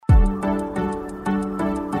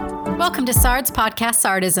Welcome to Sard's podcast,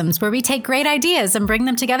 Sardisms, where we take great ideas and bring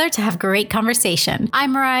them together to have great conversation.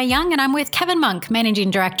 I'm Mariah Young, and I'm with Kevin Monk, Managing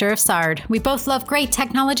Director of Sard. We both love great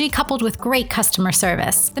technology coupled with great customer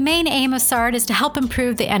service. The main aim of Sard is to help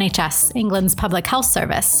improve the NHS, England's public health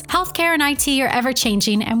service. Healthcare and IT are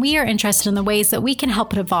ever-changing, and we are interested in the ways that we can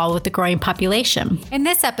help it evolve with the growing population. In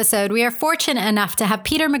this episode, we are fortunate enough to have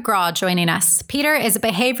Peter McGraw joining us. Peter is a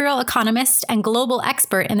behavioral economist and global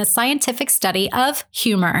expert in the scientific study of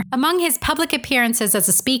humor. Among his public appearances as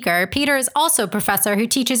a speaker, Peter is also a professor who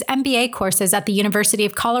teaches MBA courses at the University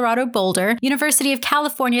of Colorado Boulder, University of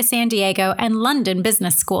California, San Diego, and London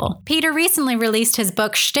Business School. Peter recently released his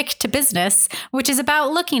book, Shtick to Business, which is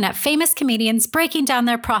about looking at famous comedians breaking down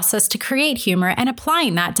their process to create humor and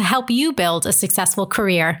applying that to help you build a successful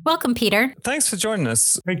career. Welcome, Peter. Thanks for joining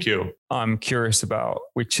us. Thank you. I'm curious about,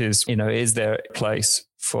 which is, is there a place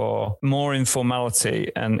for more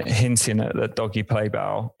informality and hinting at the doggy play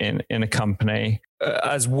bow in a company,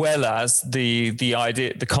 as well as the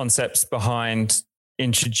idea, the concepts behind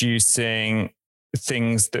introducing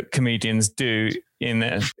things that comedians do in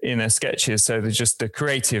their sketches. So they're just the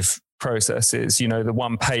creative processes, the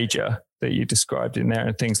one pager that you described in there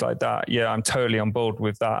and things like that. Yeah, I'm totally on board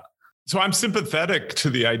with that. So I'm sympathetic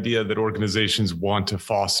to the idea that organizations want to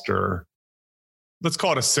foster, let's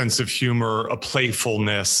call it a sense of humor, a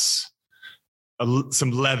playfulness,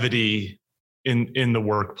 some levity in the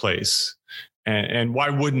workplace. And why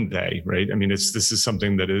wouldn't they, right? I mean, this is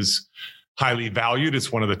something that is highly valued.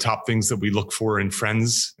 It's one of the top things that we look for in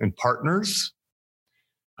friends and partners.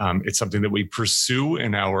 It's something that we pursue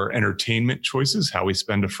in our entertainment choices, how we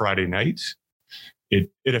spend a Friday night. It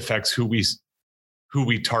affects who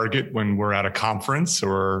we target when we're at a conference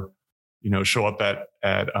or show up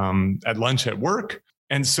at lunch at work.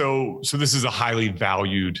 And so this is a highly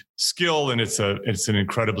valued skill, and it's an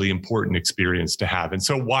incredibly important experience to have. And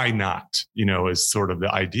so why not, is sort of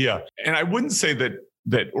the idea. And I wouldn't say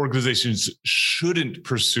that organizations shouldn't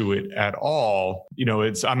pursue it at all.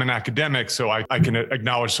 I'm an academic, so I can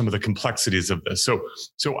acknowledge some of the complexities of this.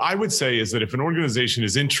 So I would say is that if an organization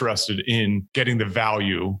is interested in getting the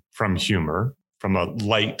value from humor, from a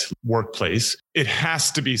light workplace, it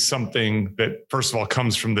has to be something that, first of all,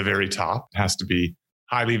 comes from the very top. It has to be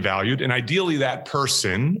highly valued. And ideally, that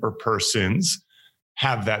person or persons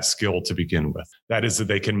have that skill to begin with. That is, that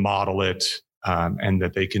they can model it and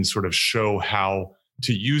that they can sort of show how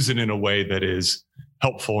to use it in a way that is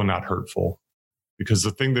helpful and not hurtful. Because the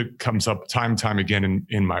thing that comes up time and time again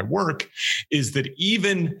in my work is that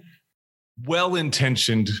even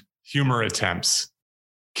well-intentioned humor attempts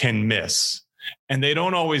can miss. And they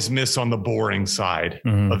don't always miss on the boring side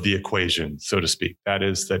of the equation, so to speak. That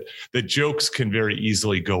is that the jokes can very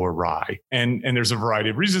easily go awry. And there's a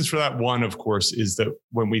variety of reasons for that. One, of course, is that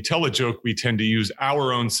when we tell a joke, we tend to use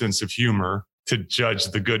our own sense of humor to judge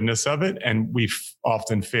the goodness of it. And we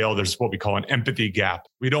often fail. There's what we call an empathy gap.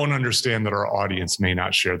 We don't understand that our audience may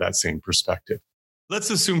not share that same perspective.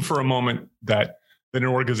 Let's assume for a moment that an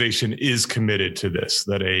organization is committed to this,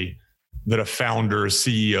 that a founder,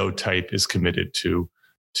 CEO type is committed to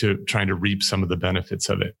trying to reap some of the benefits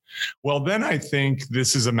of it. Well, then I think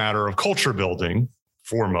this is a matter of culture building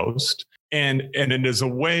foremost. And it is a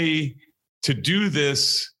way to do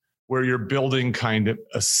this where you're building kind of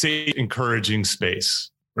a safe, encouraging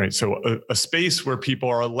space, right? So a space where people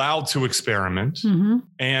are allowed to experiment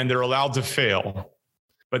and they're allowed to fail,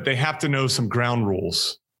 but they have to know some ground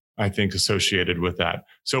rules, I think, associated with that.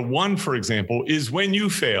 So one, for example, is when you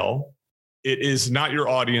fail, it is not your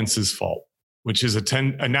audience's fault, which is a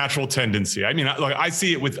natural tendency. I mean, I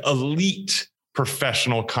see it with elite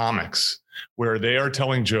professional comics where they are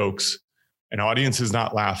telling jokes, an audience is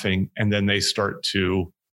not laughing, and then they start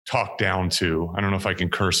to talk down to, I don't know if I can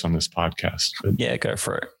curse on this podcast. But yeah, go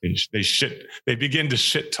for it. They begin to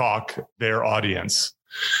shit talk their audience,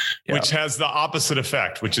 which has the opposite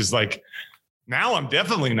effect, which is like, now I'm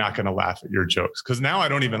definitely not going to laugh at your jokes because now I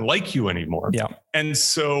don't even like you anymore. Yeah. And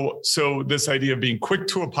so this idea of being quick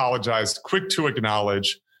to apologize, quick to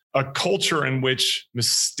acknowledge, a culture in which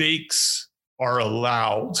mistakes are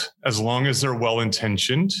allowed as long as they're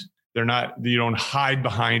well-intentioned. They're not, you don't hide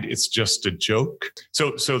behind, it's just a joke.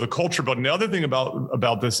 So the culture building. The other thing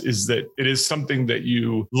about this is that it is something that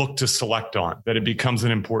you look to select on, that it becomes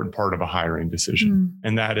an important part of a hiring decision.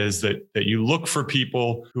 And that is that you look for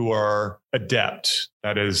people who are adept.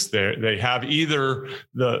 That is, they have either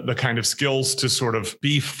the kind of skills to sort of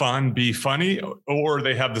be fun, be funny, or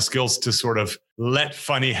they have the skills to sort of let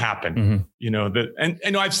funny happen.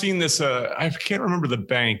 And I've seen this, I can't remember the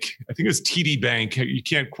bank. I think it was TD Bank. You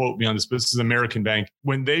can't quote me on this, but this is American Bank.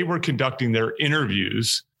 When they were conducting their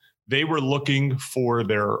interviews, they were looking for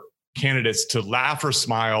their candidates to laugh or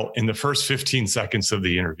smile in the first 15 seconds of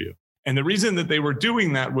the interview. And the reason that they were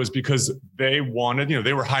doing that was because they wanted,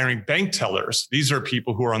 they were hiring bank tellers. These are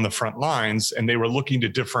people who are on the front lines, and they were looking to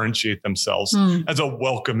differentiate themselves as a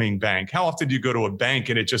welcoming bank. How often do you go to a bank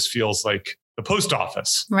and it just feels like the post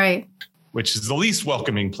office? Right. Which is the least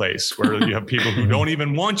welcoming place, where you have people who don't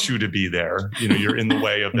even want you to be there. You're in the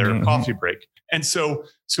way of their coffee break. And so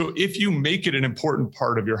if you make it an important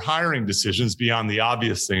part of your hiring decisions beyond the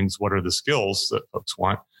obvious things, what are the skills that folks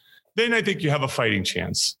want, then I think you have a fighting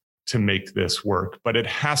chance to make this work. But it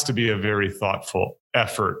has to be a very thoughtful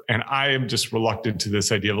effort. And I am just reluctant to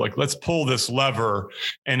this idea of like, let's pull this lever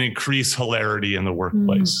and increase hilarity in the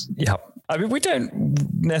workplace. Yeah. I mean, we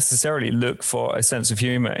don't necessarily look for a sense of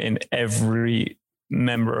humor in every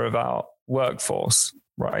member of our workforce,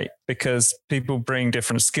 right? Because people bring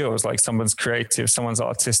different skills, like someone's creative, someone's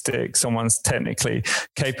artistic, someone's technically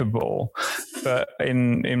capable. But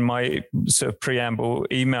in my sort of preamble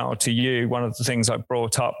email to you, one of the things I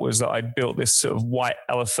brought up was that I'd built this sort of white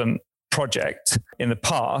elephant project in the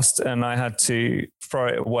past, and I had to throw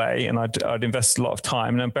it away, and I'd invested a lot of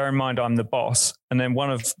time. And bear in mind, I'm the boss. And then one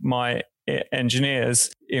of my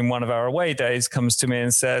engineers in one of our away days comes to me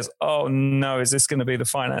and says, "Oh no, is this going to be the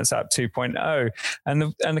finance app 2.0?" And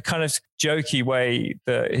the kind of jokey way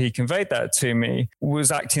that he conveyed that to me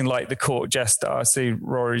was acting like the court jester. I see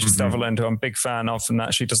Rory Stavelland, who I'm a big fan of, and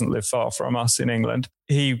actually doesn't live far from us in England.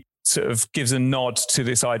 He sort of gives a nod to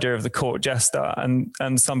this idea of the court jester and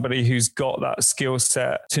somebody who's got that skill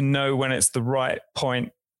set to know when it's the right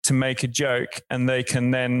point to make a joke, and they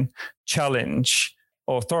can then challenge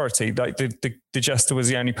authority. Like the jester was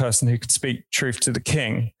the only person who could speak truth to the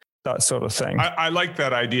king, that sort of thing. I like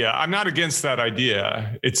that idea. I'm not against that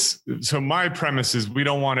idea. So my premise is we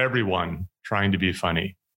don't want everyone trying to be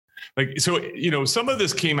funny. Some of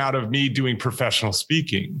this came out of me doing professional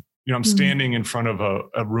speaking. I'm standing in front of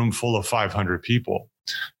a room full of 500 people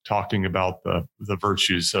talking about the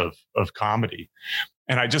virtues of comedy.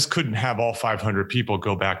 And I just couldn't have all 500 people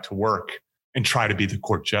go back to work and try to be the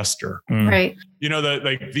court jester. Right.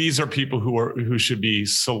 These are people who should be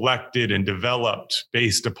selected and developed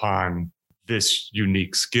based upon this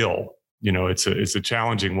unique skill. It's a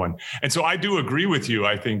challenging one. And so I do agree with you.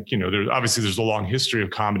 I think, there's a long history of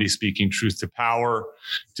comedy speaking truth to power,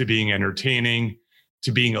 to being entertaining,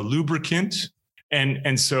 to being a lubricant.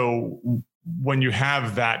 And so when you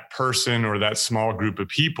have that person or that small group of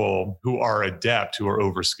people who are adept, who are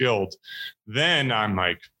overskilled, then I'm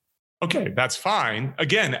like, okay, that's fine.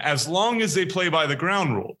 Again, as long as they play by the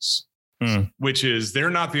ground rules, which is they're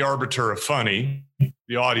not the arbiter of funny,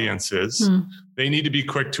 the audience is. They need to be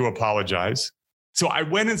quick to apologize. So I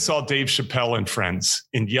went and saw Dave Chappelle and Friends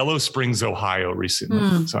in Yellow Springs, Ohio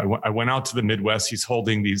recently. So I went out to the Midwest. He was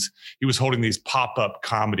holding these pop-up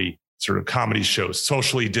comedy shows,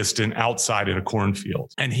 socially distant, outside in a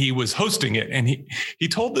cornfield. And he was hosting it. And he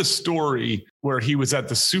told this story where he was at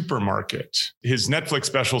the supermarket. His Netflix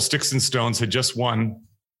special, Sticks and Stones, had just won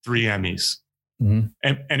 3 Emmys.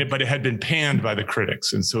 But it had been panned by the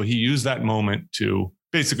critics. And so he used that moment to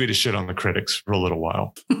shit on the critics for a little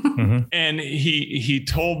while. And he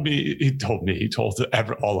told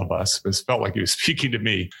all of us, it felt like he was speaking to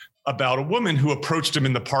me, about a woman who approached him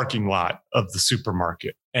in the parking lot of the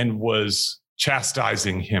supermarket and was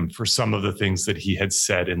chastising him for some of the things that he had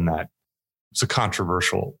said in that. It's a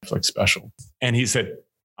controversial special. And he said,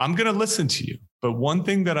 "I'm going to listen to you. But one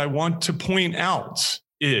thing that I want to point out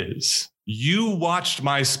is you watched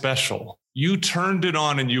my special. You turned it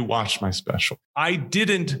on and you watched my special. I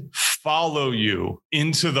didn't follow you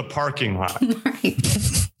into the parking lot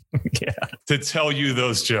to tell you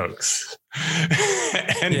those jokes."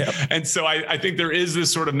 And so I think there is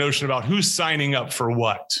this sort of notion about who's signing up for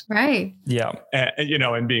what. Right. Yeah.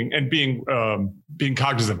 And being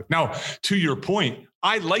cognizant. Now, to your point,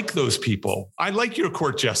 I like those people. I like your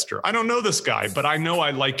court jester. I don't know this guy, but I know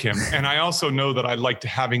I like him. And I also know that I like to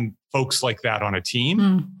having folks like that on a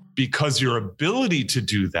team, because your ability to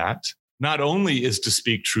do that not only is to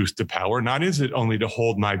speak truth to power, not is it only to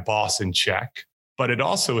hold my boss in check, but it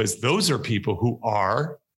also is those are people who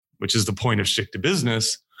are, which is the point of Shtick to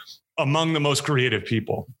Business, among the most creative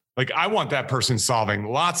people. Like, I want that person solving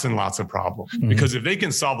lots and lots of problems, because if they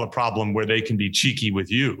can solve a problem where they can be cheeky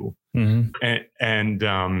with you and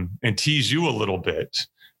tease you a little bit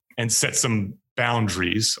and set some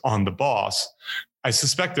boundaries on the boss, I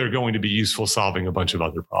suspect they're going to be useful solving a bunch of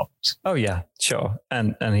other problems. Oh yeah, sure.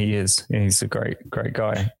 And he's a great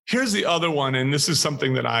guy. Here's the other one. And this is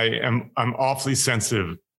something that I'm awfully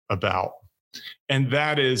sensitive about. And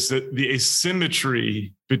that is that the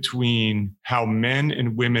asymmetry between how men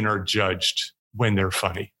and women are judged when they're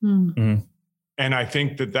funny. Mm. And I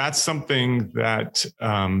think that that's something that,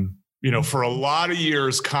 for a lot of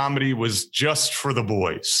years, comedy was just for the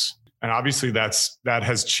boys. And obviously that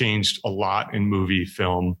has changed a lot in movie,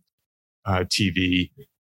 film, TV,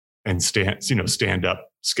 and stand-up,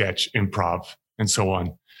 sketch, improv, and so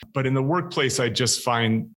on. But in the workplace, I just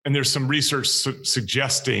find, and there's some research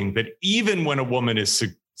suggesting that even when a woman is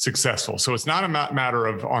successful, so it's not a matter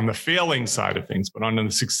of on the failing side of things, but on the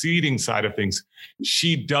succeeding side of things,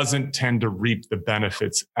 she doesn't tend to reap the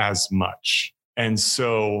benefits as much. And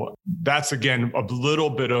so that's, again, a little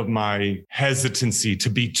bit of my hesitancy to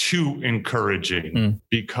be too encouraging,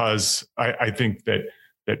 because I think that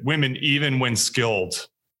women, even when skilled,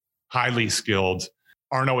 highly skilled,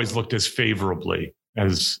 aren't always looked as favorably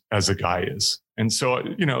as a guy is. And so,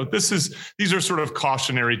 these are sort of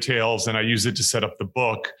cautionary tales, and I use it to set up the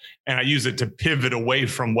book, and I use it to pivot away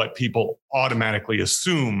from what people automatically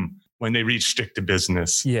assume when they reach stick to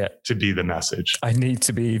business to be the message. I need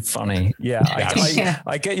to be funny. Yeah.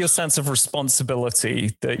 I get your sense of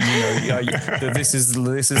responsibility that, that this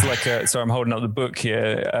is like so I'm holding up the book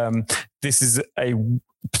here. This is a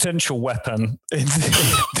potential weapon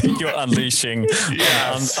that you're unleashing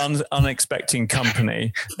on unexpected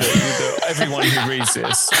company. That everyone who reads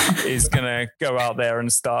this is going to go out there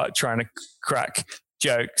and start trying to crack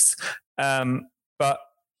jokes. But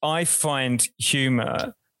I find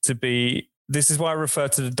humor to be, this is why I refer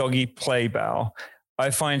to the doggy play bow. I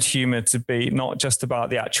find humor to be not just about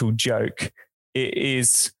the actual joke. It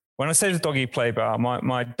is, when I say the doggy play bow,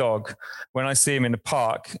 my dog, when I see him in the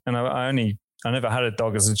park, and I never had a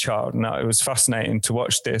dog as a child. No, it was fascinating to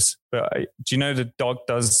watch this. But do you know the dog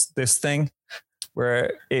does this thing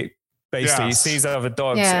where it basically sees other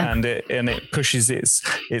dogs and it pushes its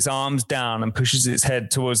arms down and pushes its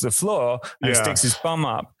head towards the floor and sticks its bum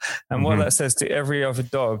up. And what that says to every other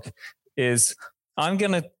dog is, I'm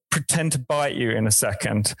going to pretend to bite you in a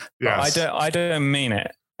second, but I don't mean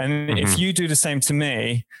it. And if you do the same to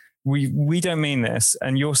me, we don't mean this,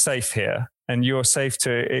 and you're safe here. And you're safe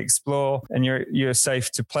to explore, and you're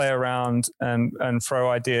safe to play around and throw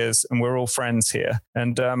ideas, and we're all friends here.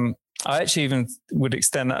 And I actually even would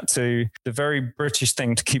extend that to the very British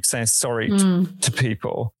thing to keep saying sorry to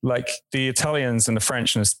people. Like the Italians and the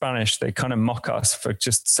French and the Spanish, they kind of mock us for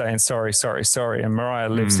just saying sorry, sorry, sorry. And Mariah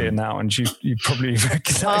lives here now, and you probably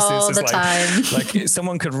recognize all this. The time. Like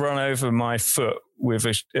someone could run over my foot with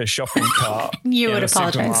a shopping cart you in would a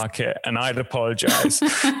apologize. Supermarket, and I'd apologize.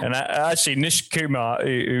 And actually, Nish Kumar,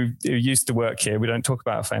 who used to work here, we don't talk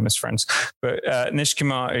about our famous friends, but Nish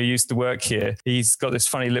Kumar, who used to work here, he's got this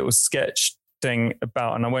funny little sketch thing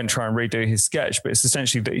about, and I won't try and redo his sketch, but it's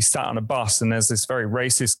essentially that he sat on a bus and there's this very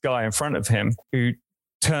racist guy in front of him who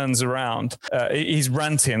turns around. He's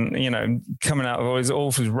ranting, coming out of all his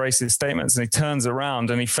awful racist statements, and he turns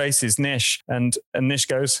around and he faces Nish, and Nish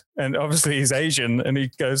goes, and obviously he's Asian, and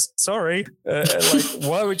he goes, sorry,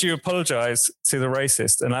 why would you apologize to the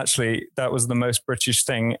racist? And actually that was the most British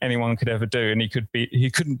thing anyone could ever do, and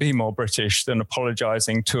he couldn't be more British than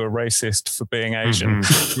apologizing to a racist for being Asian.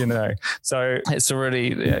 So it's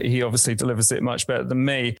already, he obviously delivers it much better than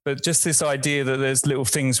me. But just this idea that there's little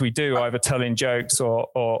things we do, either telling jokes or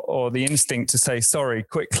the instinct to say sorry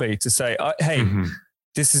quickly, to say, hey,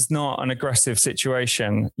 this is not an aggressive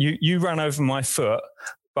situation. You ran over my foot,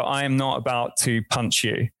 but I am not about to punch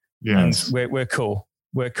you. Yes. And we're cool.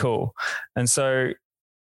 We're cool. And so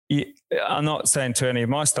I'm not saying to any of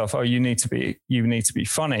my stuff, you need to be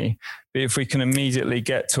funny. But if we can immediately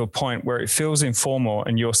get to a point where it feels informal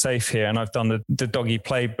and you're safe here, and I've done the doggy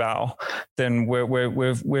play bow, then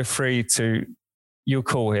we're free to, you're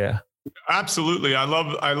cool here. Absolutely. I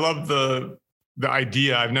love the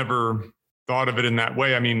idea. I've never thought of it in that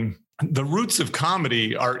way. I mean, the roots of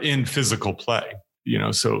comedy are in physical play,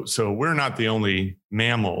 so we're not the only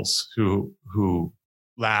mammals who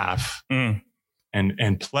laugh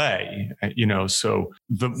and play, so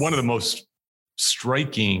one of the most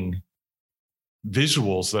striking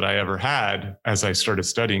visuals that I ever had as I started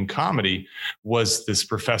studying comedy was this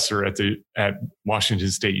professor at Washington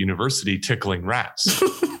State University tickling rats.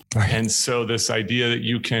 And so this idea that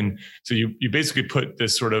you basically put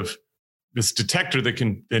this detector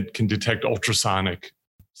that can detect ultrasonic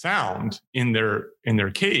sound in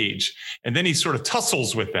their cage, and then he sort of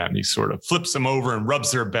tussles with them. He sort of flips them over and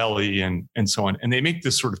rubs their belly and so on, and they make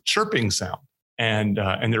this sort of chirping sound. And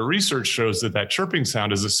their research shows that chirping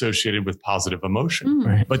sound is associated with positive emotion.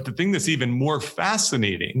 Right. But the thing that's even more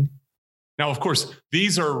fascinating, now of course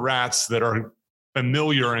these are rats that are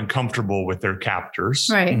familiar and comfortable with their captors,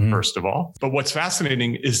 first of all. But what's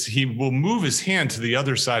fascinating is he will move his hand to the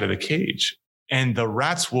other side of the cage, and the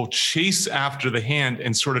rats will chase after the hand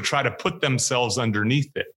and sort of try to put themselves underneath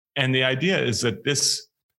it. And the idea is that this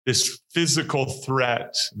physical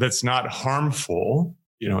threat that's not harmful,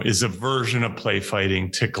 is a version of play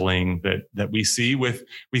fighting, tickling that we see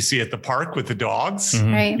at the park with the dogs.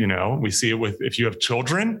 Mm-hmm. Right. We see it if you have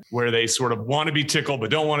children where they sort of want to be tickled,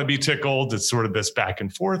 but don't want to be tickled. It's sort of this back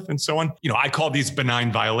and forth and so on. I call these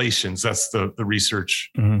benign violations. That's the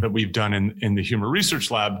research that we've done in the Humor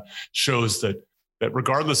Research Lab shows that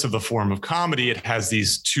regardless of the form of comedy, it has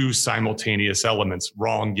these two simultaneous elements: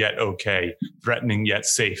 wrong yet okay, threatening yet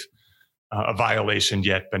safe, a violation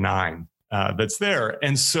yet benign. That's there.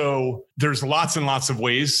 And so there's lots and lots of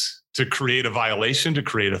ways to create a violation, to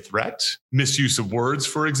create a threat. Misuse of words,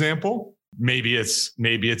 for example. Maybe it's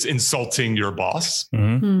insulting your boss,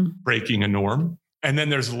 breaking a norm. And then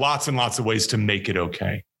there's lots and lots of ways to make it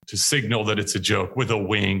okay, to signal that it's a joke with a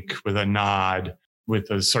wink, with a nod, with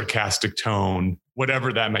a sarcastic tone,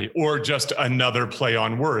 whatever that may, or just another play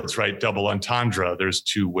on words, right? Double entendre. There's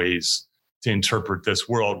two ways to interpret this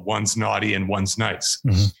world. One's naughty and one's nice.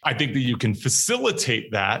 I think that you can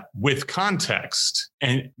facilitate that with context,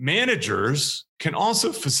 and managers can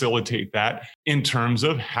also facilitate that in terms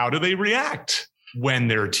of how do they react when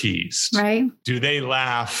they're teased? Right. Do they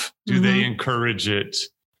laugh? Do they encourage it?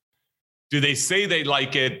 Do they say they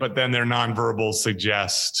like it, but then their nonverbals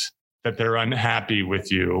suggest that they're unhappy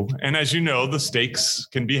with you? And as you know, the stakes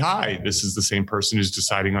can be high. This is the same person who's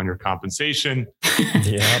deciding on your compensation,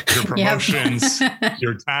 your promotions,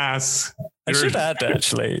 your tasks. I should add,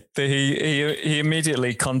 actually, that he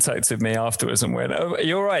immediately contacted me afterwards and went, "Oh,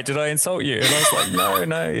 you're right. Did I insult you?" And I was like,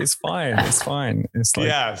 "No, it's fine. It's fine." It's like,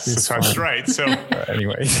 yes, that's right. So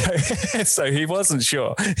anyway, so he wasn't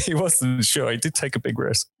sure. He did take a big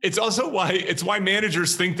risk. It's also why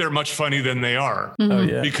managers think they're much funnier than they are. Oh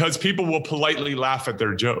yeah, because people will politely laugh at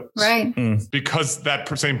their jokes, right? Because that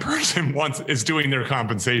same person is doing their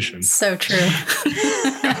compensation. So true.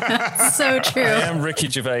 So true. I am Ricky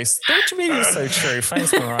Gervais. Don't you mean it's so true?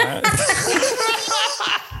 Thanks, Mariah.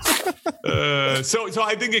 So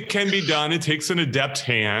I think it can be done. It takes an adept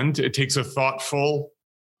hand. It takes a thoughtful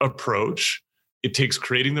approach. It takes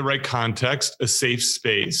creating the right context, a safe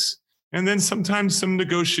space, and then sometimes some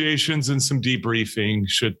negotiations and some debriefing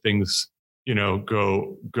should things,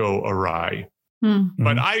 go awry.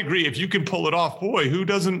 But I agree. If you can pull it off, boy, who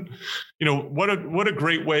doesn't, what a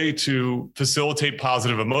great way to facilitate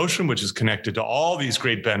positive emotion, which is connected to all these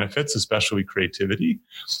great benefits, especially creativity.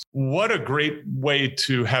 What a great way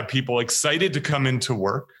to have people excited to come into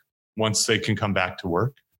work once they can come back to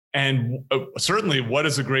work. And certainly, what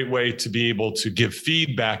is a great way to be able to give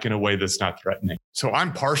feedback in a way that's not threatening? So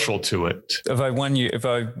I'm partial to it. If I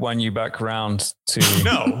won you back around to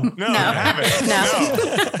no, you haven't.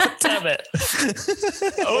 No. Damn it.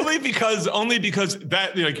 only because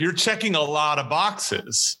that you're checking a lot of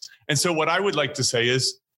boxes. And so what I would like to say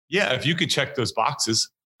is, yeah, if you could check those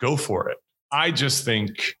boxes, go for it. I just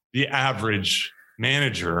think the average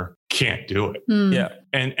manager can't do it. Yeah.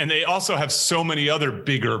 And they also have so many other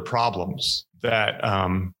bigger problems that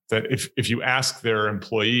if you ask their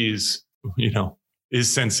employees,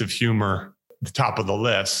 is sense of humor the top of the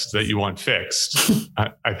list that you want fixed?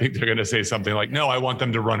 I think they're going to say something like, no, I want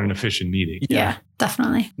them to run an efficient meeting. Yeah,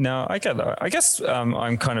 definitely. No, I get that. I guess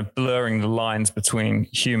I'm kind of blurring the lines between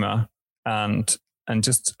humor and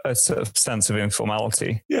just a sort of sense of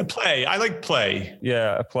informality. Yeah, play. I like play.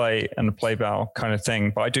 Yeah, a play and a play bow kind of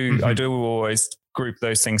thing. But I do always group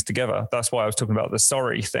those things together. That's why I was talking about the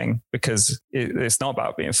sorry thing, because it's not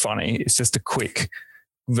about being funny. It's just a quick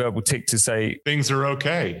verbal tick to say things are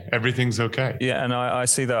okay. Everything's okay. Yeah, and I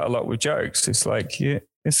see that a lot with jokes. It's like, yeah,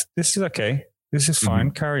 this is okay. This is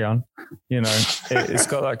fine. Carry on. It's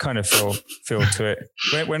got that kind of feel to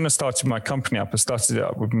it. When I started my company up, I started it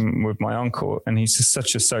up with my uncle, and he's just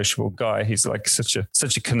such a sociable guy. He's like such a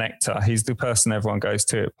connector. He's the person everyone goes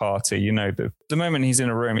to at a party. The moment he's in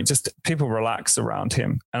a room, people relax around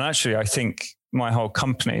him. And actually, I think my whole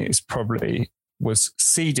company was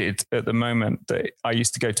seeded at the moment that I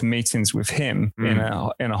used to go to meetings with him in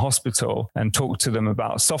a hospital and talk to them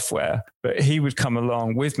about software. But he would come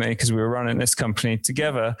along with me because we were running this company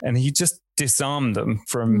together, and he just disarmed them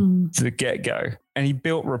from the get-go. And he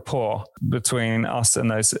built rapport between us and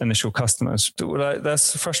those initial customers.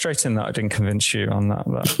 That's frustrating that I didn't convince you on that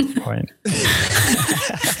point.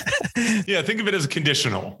 Yeah, think of it as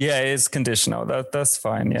conditional. Yeah, it is conditional. That's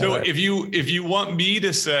fine. Yeah. So if you want me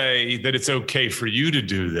to say that it's okay for you to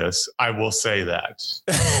do this, I will say that.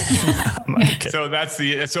 Okay.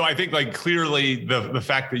 So I think like clearly the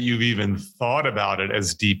fact that you've even thought about it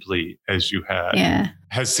as deeply as you had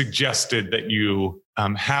has suggested that you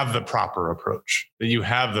have the proper approach, that you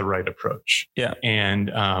have the right approach. Yeah. And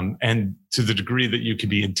to the degree that you can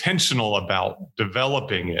be intentional about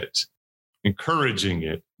developing it, encouraging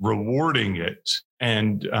it, rewarding it,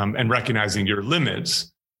 and recognizing your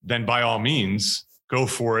limits, then by all means, go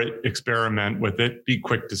for it, experiment with it, be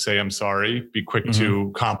quick to say, I'm sorry, be quick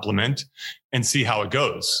to compliment, and see how it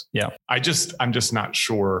goes. Yeah. I'm just not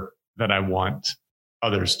sure that I want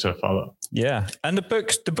others to follow. Yeah. And the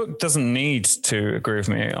book doesn't need to agree with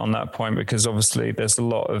me on that point, because obviously there's a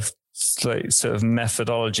lot of sort of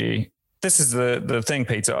methodology. This is the thing,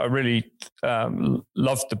 Peter. I really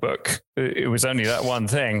loved the book. It was only that one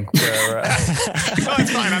thing where... No,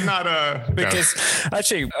 it's fine. I'm not... Because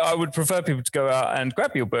actually, I would prefer people to go out and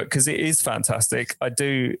grab your book, because it is fantastic. I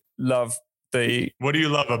do love the... What do you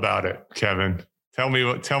love about it, Kevin? Tell me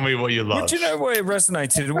what you love. Well, do you know where it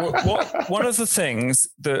resonated? What one of the things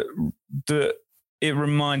that it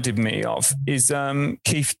reminded me of is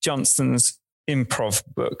Keith Johnston's improv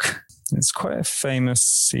book. It's quite a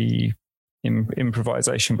famous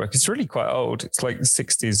improvisation book. It's really quite old. It's like the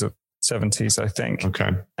 60s or 70s, I think. Okay.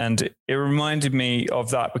 And it reminded me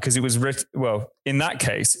of that because it was written, well, in that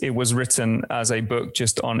case, it was written as a book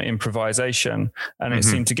just on improvisation. And it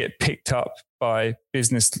seemed to get picked up by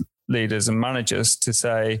business leaders and managers to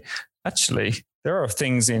say, actually, there are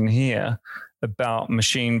things in here about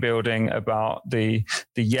machine building, about the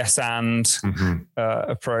yes and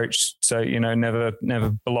approach. So,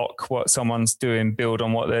 never block what someone's doing, build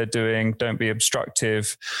on what they're doing, don't be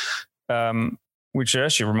obstructive, which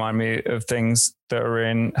actually remind me of things that are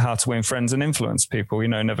in How to Win Friends and Influence People,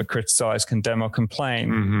 never criticize, condemn, or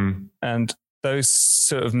complain. And those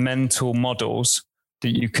sort of mental models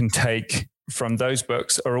that you can take from those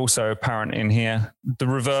books are also apparent in here. The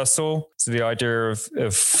reversal, so the idea of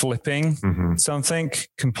flipping something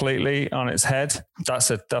completely on its head.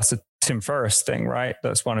 That's a Tim Ferriss thing, right?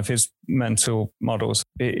 That's one of his mental models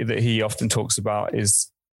that he often talks about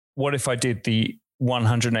is, what if I did the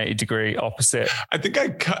 180 degree opposite? I think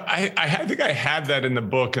I had that in the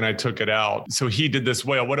book and I took it out. So he did this,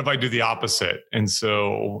 well, what if I do the opposite? And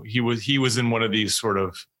so he was in one of these sort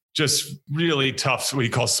of just really tough, what he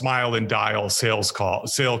calls smile and dial sale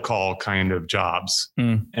call kind of jobs.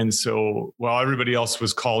 And so while everybody else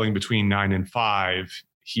was calling between 9 and 5,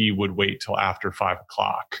 he would wait till after 5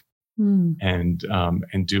 o'clock and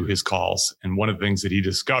do his calls. And one of the things that he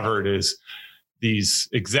discovered is these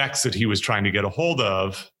execs that he was trying to get a hold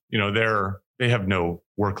of, they have no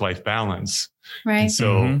work-life balance. Right. And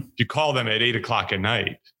so if you call them at 8 o'clock at night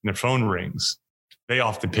and their phone rings, they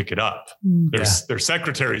often pick it up. Their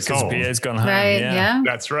secretary's home. Pierre's gone home. Right. Yeah.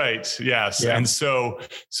 That's right. Yes. Yeah. And so,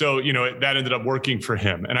 that ended up working for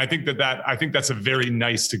him. And I think that's a very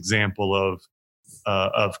nice example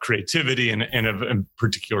of creativity and of in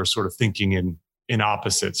particular sort of thinking in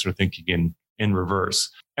opposites or thinking in reverse.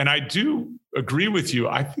 And I do agree with you.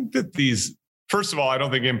 I think that first of all, I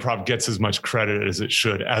don't think improv gets as much credit as it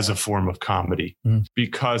should as a form of comedy,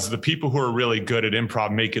 because the people who are really good at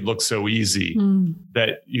improv make it look so easy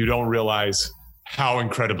that you don't realize how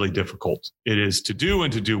incredibly difficult it is to do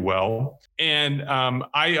and to do well. And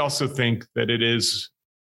I also think that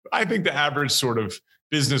I think the average sort of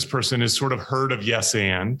business person has sort of heard of yes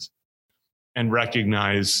and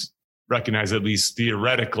recognize at least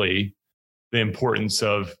theoretically the importance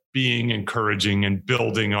of being encouraging and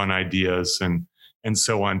building on ideas and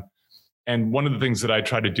so on. And one of the things that I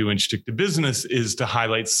try to do in Shtick to Business is to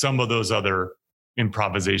highlight some of those other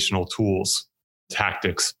improvisational tools,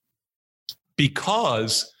 tactics,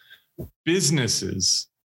 because businesses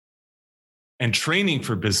and training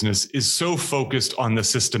for business is so focused on the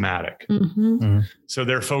systematic. So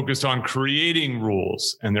they're focused on creating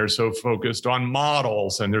rules, and they're so focused on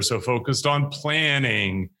models, and they're so focused on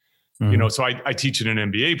planning. So I teach in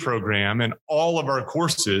an MBA program, and all of our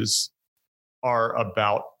courses are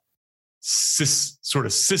about sort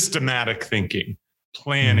of systematic thinking,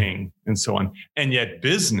 planning, and so on. And yet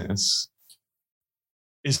business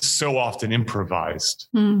is so often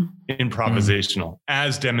improvisational,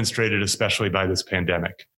 as demonstrated especially by this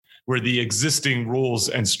pandemic, where the existing rules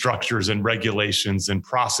and structures and regulations and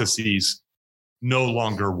processes no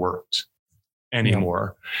longer worked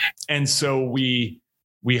anymore. And so we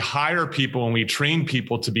hire people and we train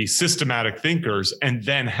people to be systematic thinkers. And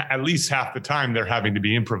then at least half the time they're having to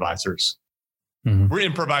be improvisers. We're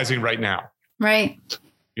improvising right now. Right.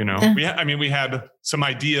 You know, we had some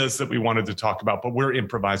ideas that we wanted to talk about, but we're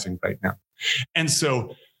improvising right now. And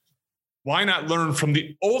so why not learn from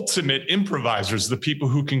the ultimate improvisers, the people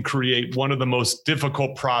who can create one of the most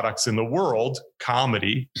difficult products in the world,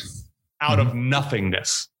 comedy, out of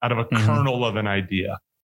nothingness, out of a kernel of an idea.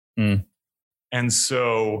 And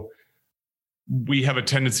so we have a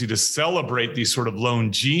tendency to celebrate these sort of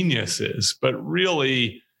lone geniuses, but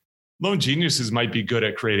really lone geniuses might be good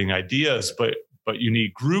at creating ideas, but you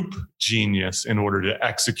need group genius in order to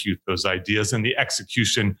execute those ideas, and the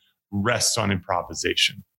execution rests on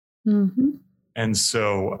improvisation. And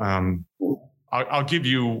so I'll give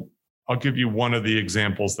you one of the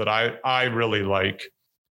examples that I really like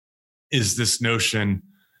is this notion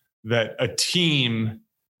that a team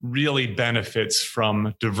really benefits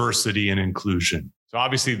from diversity and inclusion. So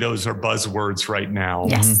obviously those are buzzwords right now.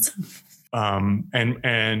 Yes.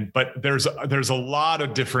 But there's a lot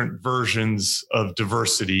of different versions of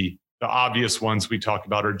diversity. The obvious ones we talk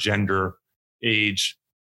about are gender, age,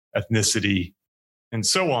 ethnicity, and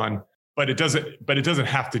so on. But it doesn't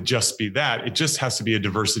have to just be that. It just has to be a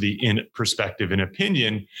diversity in perspective and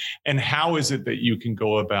opinion. And how is it that you can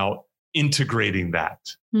go about integrating that?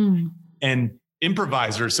 And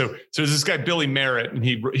improvisers. So there's this guy, Billy Merritt, and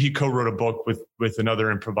he co-wrote a book with another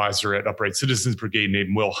improviser at Upright Citizens Brigade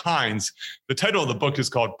named Will Hines. The title of the book is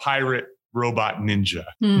called Pirate, Robot, Ninja.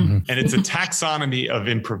 And it's a taxonomy of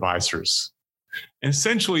improvisers. And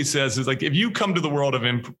essentially says is like, if you come to the world of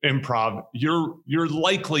improv, you're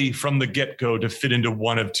likely from the get-go to fit into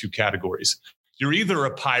one of two categories. You're either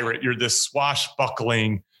a pirate, you're this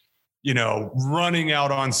swashbuckling, running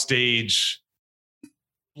out on stage,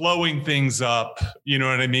 blowing things up, you know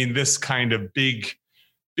what I mean? This kind of big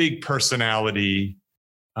personality.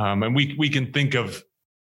 And we can think of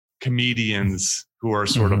comedians who are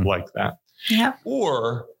sort of like that. Yeah.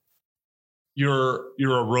 Or you're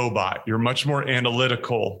a robot. You're much more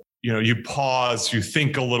analytical. You pause, you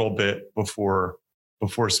think a little bit before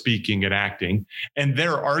speaking and acting. And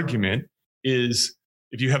their argument is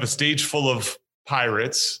if you have a stage full of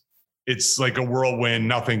pirates, it's like a whirlwind,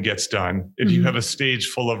 nothing gets done. If you have a stage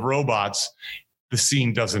full of robots, the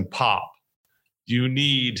scene doesn't pop. You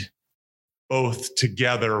need both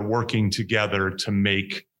together, working together to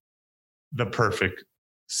make the perfect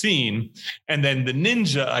scene. And then the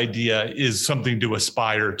ninja idea is something to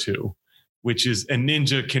aspire to, which is a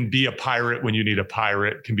ninja can be a pirate when you need a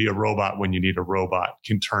pirate, can be a robot when you need a robot,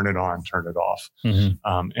 can turn it on, turn it off,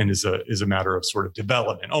 and is a matter of sort of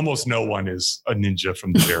development. Almost no one is a ninja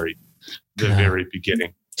from the very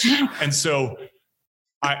beginning. And so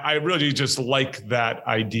I really just like that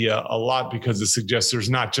idea a lot because it suggests there's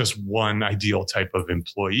not just one ideal type of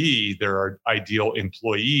employee. There are ideal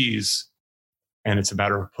employees, and it's a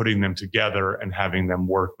matter of putting them together and having them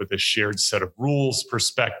work with a shared set of rules,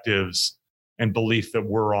 perspectives, and belief that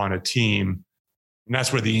we're on a team. And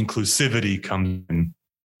that's where the inclusivity comes in.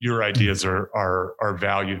 Your ideas are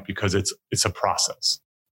valued because it's a process.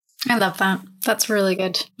 I love that. That's really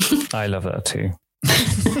good. I love that too.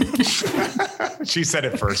 She said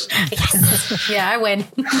it first. Yes. Yeah, I win.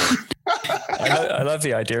 I love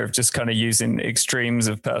the idea of just kind of using extremes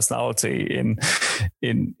of personality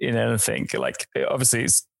in anything. Like, obviously,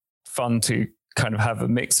 it's fun to kind of have a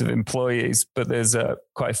mix of employees, but there's a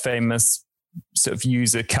quite famous sort of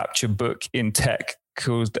user capture book in tech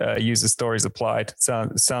called User Stories Applied.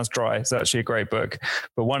 Sounds dry. It's actually a great book.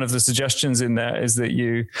 But one of the suggestions in there is that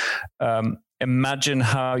you imagine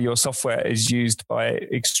how your software is used by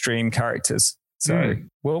extreme characters. So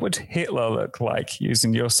what would Hitler look like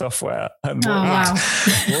using your software? And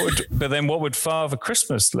what would Father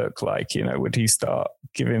Christmas look like? Would he start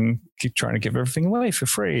trying to give everything away for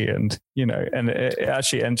free? And, and it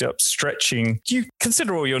actually ends up stretching. You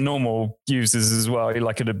consider all your normal users as well,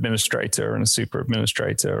 like an administrator and a super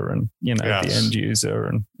administrator and, the end user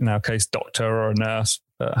and in our case, doctor or a nurse.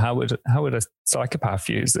 But how would a psychopath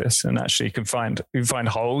use this? And actually you can find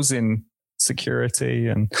holes in security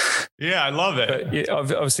and I love it. But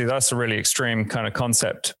obviously that's a really extreme kind of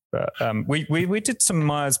concept. But we did some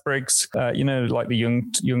Myers-Briggs, like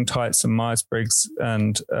the Young Types and Myers-Briggs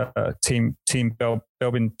and team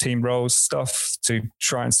Belbin team roles stuff to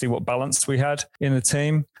try and see what balance we had in the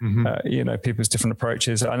team. People's different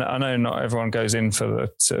approaches. I know not everyone goes in for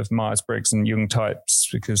the sort of Myers-Briggs and Young Types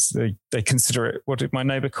because they consider it, what did my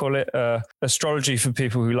neighbor call it? Astrology for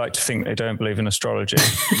people who like to think they don't believe in astrology.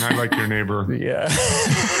 I like your neighbor. Yeah.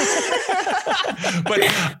 But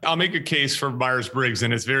I'll make a case for Myers-Briggs,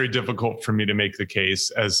 and it's very difficult for me to make the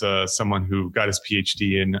case as someone who got his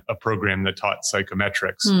PhD in a program that taught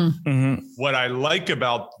psychometrics. Mm-hmm. What I like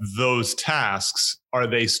about those tasks are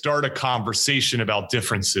they start a conversation about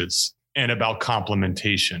differences and about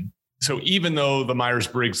complementation. So even though the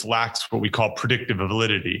Myers-Briggs lacks what we call predictive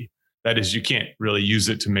validity, that is, you can't really use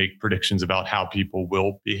it to make predictions about how people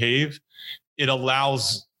will behave, it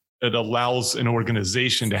allows an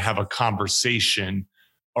organization to have a conversation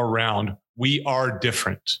around, we are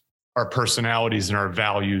different. Our personalities and our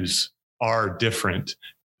values are different,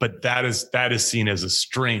 but that is seen as a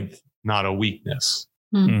strength, not a weakness.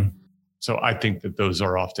 Mm-hmm. So I think that those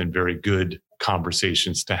are often very good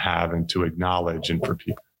conversations to have and to acknowledge, and for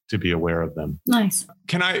people to be aware of them. Nice.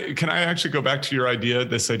 Can I actually go back to your idea,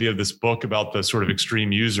 this idea of this book about the sort of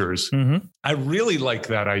extreme users? Mm-hmm. I really like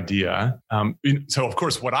that idea. So of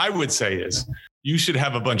course, what I would say is you should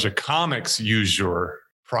have a bunch of comics use your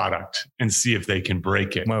product and see if they can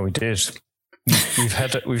break it. Well, we did. We've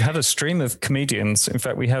had a stream of comedians. In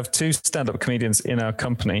fact, we have 2 stand-up comedians in our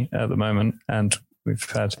company at the moment, and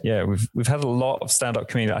we've had a lot of stand-up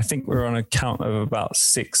comedians. I think we're on a count of about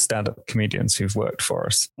 6 stand-up comedians who've worked for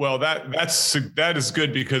us. Well, that is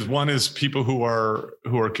good, because one is people who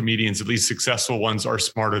are comedians, at least successful ones, are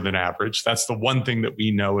smarter than average. That's the one thing that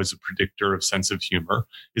we know is a predictor of sense of humor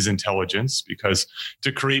is intelligence, because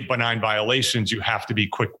to create benign violations, you have to be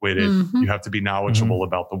quick-witted. Mm-hmm. You have to be knowledgeable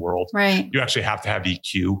about the world. Right. You actually have to have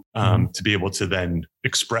EQ to be able to then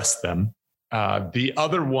express them. The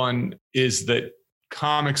other one is that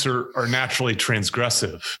comics are naturally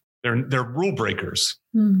transgressive. They're rule breakers,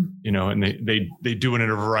 and they do it in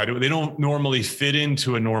a variety. They don't normally fit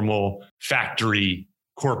into a normal factory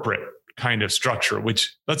corporate kind of structure,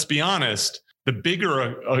 which, let's be honest, the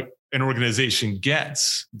bigger an organization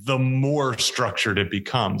gets, the more structured it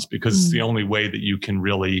becomes, because it's the only way that you can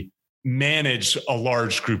really manage a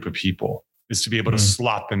large group of people is to be able to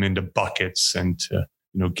slot them into buckets and to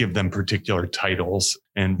give them particular titles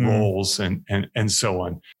and roles and so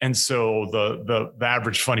on. And so the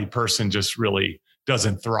average funny person just really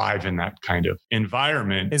doesn't thrive in that kind of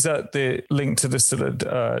environment. Is that the link to the sort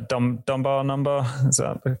of Dunbar number? Is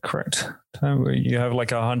that the correct term? Where you have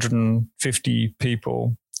like 150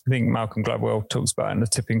 people? I think Malcolm Gladwell talks about in The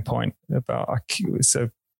Tipping Point about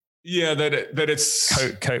Yeah, that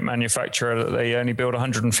it's coat manufacturer that they only build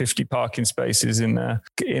 150 parking spaces in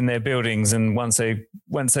their buildings, and once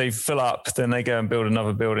they fill up, then they go and build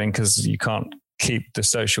another building because you can't keep the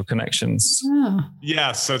social connections. Oh.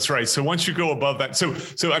 Yes, that's right. So once you go above that, so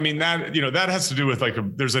I mean that that has to do with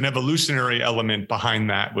there's an evolutionary element behind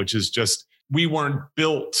that, which is just we weren't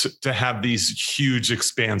built to have these huge,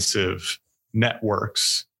 expansive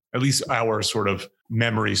networks. At least our sort of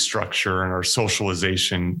memory structure and our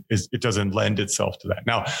socialization it doesn't lend itself to that.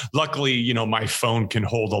 Now, luckily, my phone can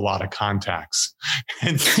hold a lot of contacts.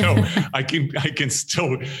 And so I can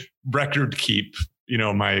still record keep,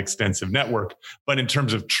 my extensive network. But in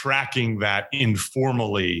terms of tracking that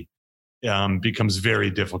informally, becomes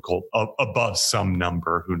very difficult above some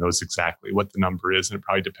number. Who knows exactly what the number is? And it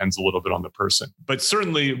probably depends a little bit on the person. But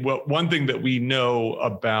certainly one thing that we know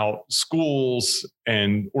about schools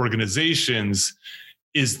and organizations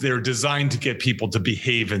is they're designed to get people to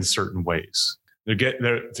behave in certain ways. To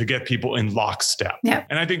get people in lockstep. Yeah.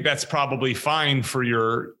 And I think that's probably fine for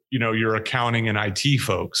your accounting and IT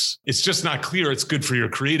folks. It's just not clear it's good for your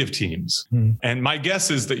creative teams. And my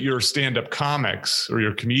guess is that your stand-up comics or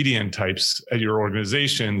your comedian types at your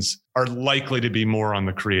organizations are likely to be more on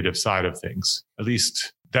the creative side of things. At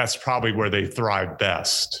least that's probably where they thrive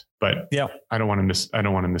best. But yeah, I don't want to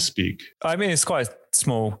misspeak. I mean, it's quite a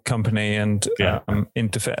small company, and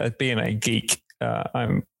being a geek,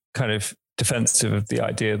 I'm kind of defensive of the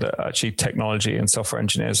idea that actually technology and software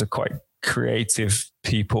engineers are quite creative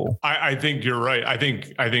people. I think you're right. I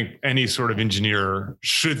think any sort of engineer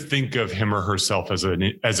should think of him or herself as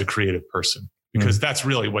a creative person, because that's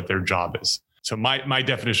really what their job is. So my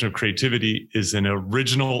definition of creativity is an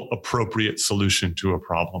original, appropriate solution to a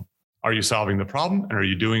problem. Are you solving the problem, and are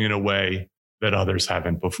you doing it in a way that others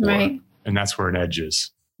haven't before? Right. And that's where an edge is.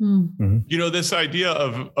 This idea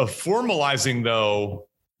of formalizing, though,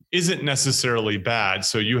 isn't necessarily bad.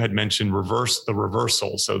 So you had mentioned the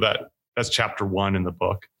reversal. So that's chapter 1 in the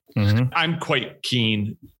book. I'm quite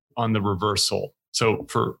keen on the reversal. So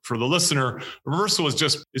for the listener, reversal is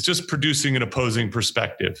just producing an opposing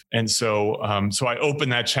perspective. And so I open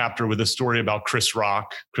that chapter with a story about Chris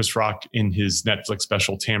Rock. Chris Rock, in his Netflix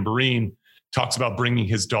special Tambourine, talks about bringing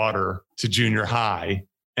his daughter to junior high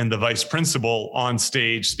and the vice principal on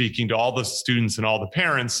stage speaking to all the students and all the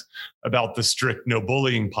parents about the strict no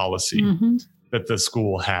bullying policy that the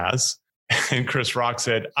school has. And Chris Rock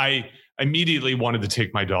said, I immediately wanted to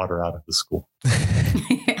take my daughter out of the school.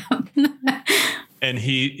 And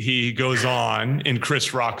he goes on in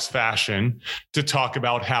Chris Rock's fashion to talk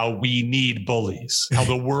about how we need bullies, how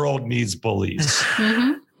the world needs bullies,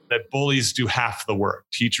 that bullies do half the work,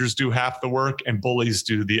 teachers do half the work, and bullies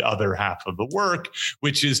do the other half of the work,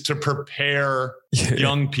 which is to prepare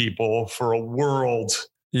young people for a world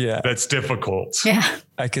that's difficult. Yeah.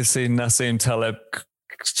 I could see Nassim Taleb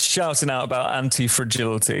shouting out about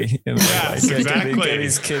anti-fragility. Yes, exactly. Get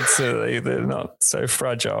these kids so they're not so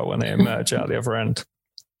fragile when they emerge out the other end.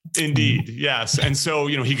 Indeed. Yes. And so,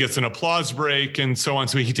 he gets an applause break and so on.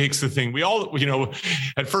 So he takes the thing. We all,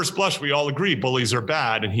 at first blush, we all agree bullies are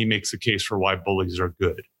bad. And he makes a case for why bullies are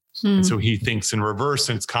good. And so he thinks in reverse,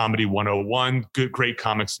 and it's comedy 101. Great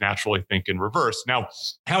comics naturally think in reverse. Now,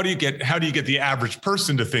 how do you get the average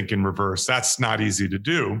person to think in reverse? That's not easy to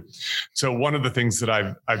do. So one of the things that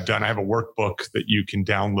I've done, I have a workbook that you can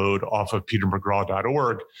download off of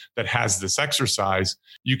petermcgraw.org that has this exercise.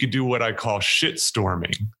 You could do what I call shit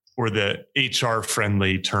storming, or the HR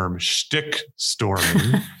friendly term shtick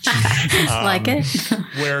storming. Like it.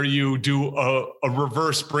 Where you do a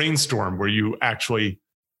reverse brainstorm, where you actually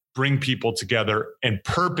bring people together and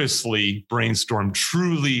purposely brainstorm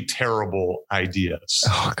truly terrible ideas.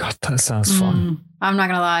 Oh God, that sounds fun. I'm not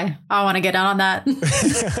going to lie. I want to get down on that.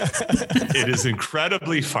 It is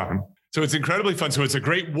incredibly fun. So it's incredibly fun. So it's a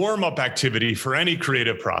great warm-up activity for any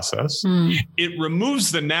creative process. It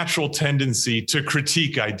removes the natural tendency to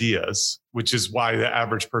critique ideas, which is why the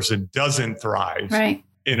average person doesn't thrive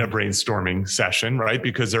in a brainstorming session, right?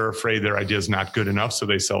 Because they're afraid their idea is not good enough, so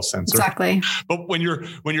they self-censor. Exactly. But when you're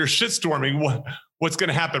shitstorming, what's going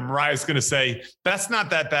to happen? Mariah's going to say, that's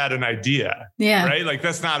not that bad an idea. Yeah. Right? Like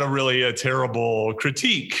that's not a terrible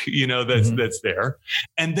critique, that's there.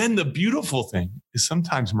 And then the beautiful thing is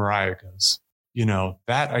sometimes Mariah goes,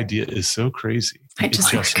 that idea is so crazy. It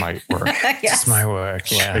just might work. Yes. Just might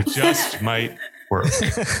work. Yeah. It just might work.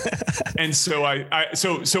 And so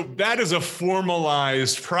so that is a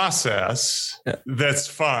formalized process that's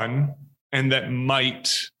fun and that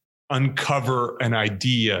might uncover an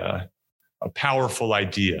idea, a powerful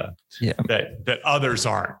idea that others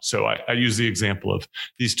aren't. So I use the example of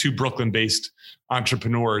these two Brooklyn-based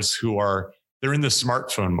entrepreneurs they're in the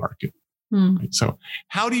smartphone market. Right? So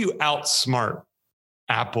how do you outsmart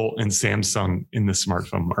Apple and Samsung in the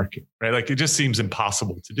smartphone market, right? Like it just seems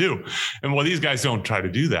impossible to do. And while these guys don't try to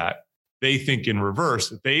do that, they think in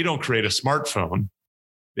reverse. If they don't create a smartphone,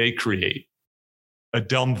 they create a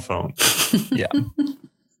dumb phone. Yeah.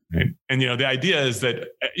 Right? And, the idea is that,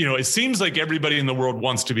 it seems like everybody in the world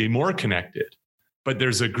wants to be more connected, but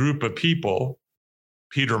there's a group of people,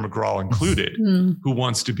 Peter McGraw included, who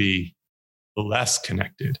wants to be less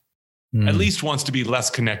connected. At least wants to be less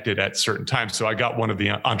connected at certain times. So I got one of the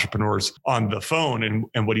entrepreneurs on the phone,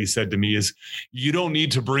 and what he said to me is, you don't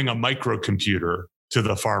need to bring a microcomputer to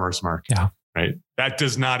the farmer's market. Yeah. Right. That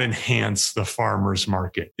does not enhance the farmer's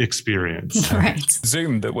market experience. Right.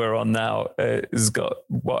 Zoom that we're on now has got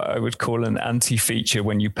what I would call an anti-feature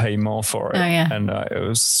when you pay more for it. Oh, yeah. And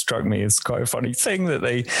it struck me as quite a funny thing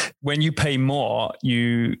that when you pay more,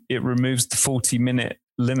 it removes the 40-minute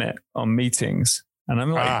limit on meetings. And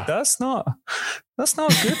I'm like, that's not a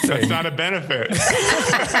good thing. That's not a benefit.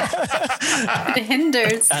 It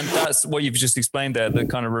hinders. And that's what you've just explained there. The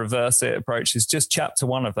kind of reverse it approach is just chapter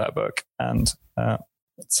 1 of that book. And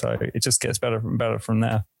so it just gets better and better from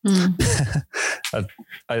there. I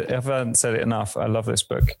haven't said it enough. I love this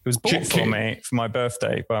book. It was bought for me for my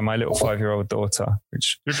birthday by my little 5-year-old daughter.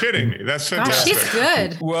 Which you're kidding me? That's fantastic. She's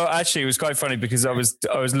good. Well, actually, it was quite funny because I was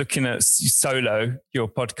looking at Solo, your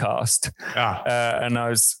podcast, and I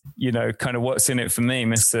was kind of what's in it for me,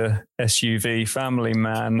 Mr. SUV family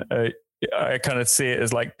man. I kind of see it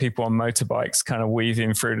as like people on motorbikes kind of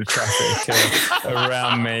weaving through the traffic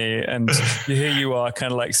around me. And here you are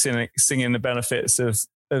kind of like singing the benefits of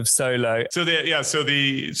Solo. So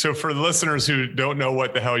for the listeners who don't know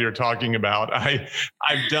what the hell you're talking about,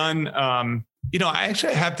 I've done, I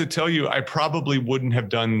actually have to tell you, I probably wouldn't have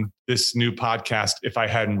done this new podcast if I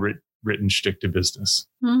hadn't written Shtick to Business.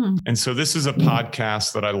 And so this is a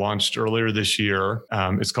podcast that I launched earlier this year.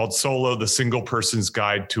 It's called Solo, the Single Person's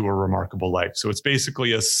Guide to a Remarkable Life. So it's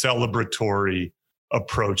basically a celebratory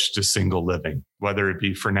approach to single living, whether it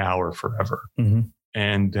be for now or forever.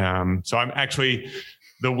 And so I'm actually,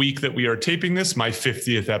 the week that we are taping this, my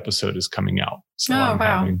 50th episode is coming out. So I'm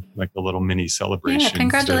having like a little mini celebration. Yeah,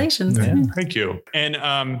 congratulations. Thank you.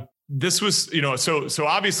 And this was, so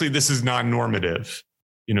obviously this is non-normative,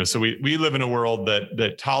 so we live in a world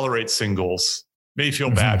that tolerates singles, may feel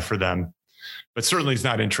bad for them, but certainly is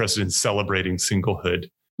not interested in celebrating singlehood,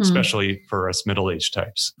 especially for us middle-aged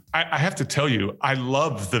types. I have to tell you, I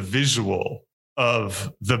love the visual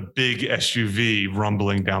of the big SUV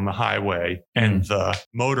rumbling down the highway and the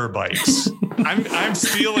motorbikes. I'm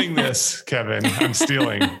stealing this, Kevin. I'm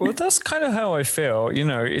stealing. Well, that's kind of how I feel.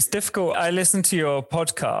 It's difficult. I listened to your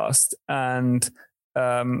podcast and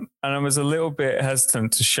I was a little bit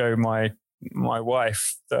hesitant to show my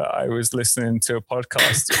wife that I was listening to a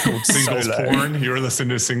podcast called Singles Solo. Porn. You were listening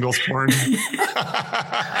to Singles Porn.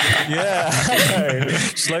 Yeah.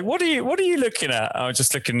 She's like, what are you looking at? I was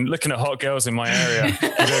just looking at hot girls in my area.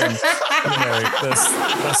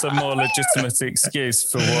 That's a more legitimate excuse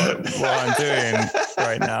for what I'm doing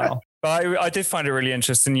right now. But I did find it really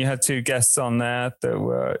interesting. You had two guests on there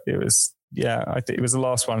I think it was the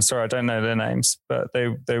last one. Sorry, I don't know their names, but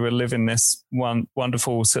they were living this one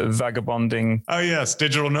wonderful sort of vagabonding. Oh yes,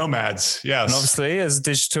 digital nomads. Yes, and obviously as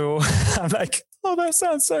digital, I'm like, oh, that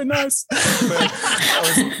sounds so nice. But I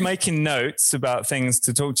was making notes about things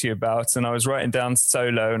to talk to you about, and I was writing down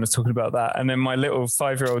Solo and I was talking about that. And then my little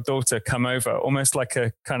 5-year-old daughter come over, almost like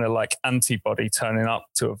a kind of like antibody turning up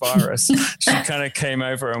to a virus. She kind of came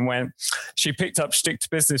over and she picked up Stick to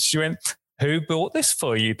Business. She went, "Who bought this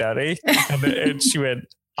for you, Daddy?" And she went,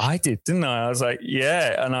 "I did, didn't I?" I was like,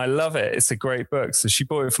 "Yeah." And I love it. It's a great book. So she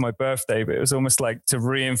bought it for my birthday, but it was almost like to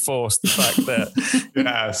reinforce the fact that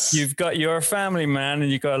yes, you're a family man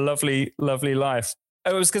and you've got a lovely, lovely life.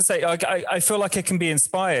 I was going to say, I feel like I can be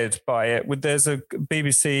inspired by it. There's a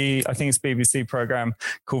BBC, I think it's BBC program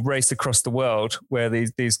called Race Across the World, where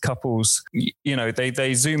these couples,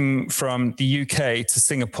 they zoom from the UK to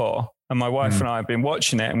Singapore. And my wife and I have been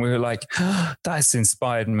watching it and we were like, oh, that's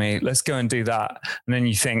inspired me. Let's go and do that. And then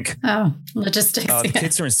you think, logistics. The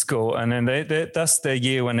kids are in school and then that's their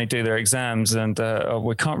year when they do their exams. And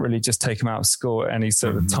we can't really just take them out of school at any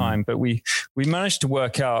sort of time. But we managed to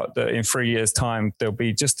work out that in 3 years' time, they'll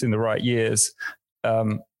be just in the right years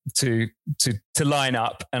to line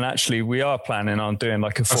up. And actually we are planning on doing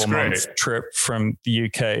like a 4-month trip from the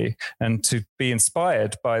UK and to be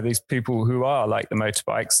inspired by these people who are like the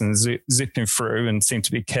motorbikes and zipping through and seem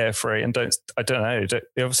to be carefree and they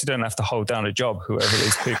obviously don't have to hold down a job, whoever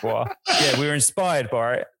these people are. Yeah, we were inspired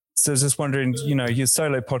by it. So I was just wondering, your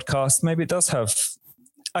Solo podcast, maybe it does have,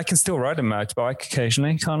 I can still ride a motorbike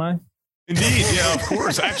occasionally, can't I? Indeed. Yeah, of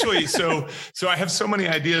course. Actually, so I have so many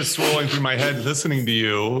ideas swirling through my head listening to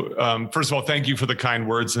you. First of all, thank you for the kind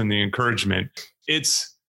words and the encouragement.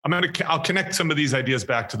 I'll connect some of these ideas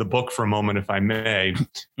back to the book for a moment, if I may.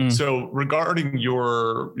 So regarding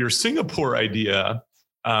your Singapore idea,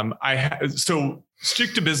 so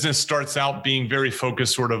Stick to Business starts out being very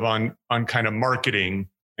focused sort of on kind of marketing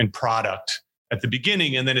and product at the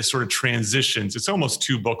beginning, and then it sort of transitions. It's almost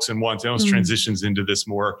 2 books in one. It almost transitions into this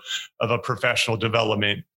more of a professional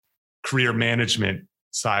development, career management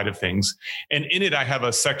side of things. And in it, I have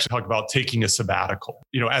a section talk about taking a sabbatical.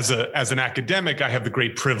 As an academic, I have the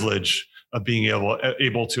great privilege of being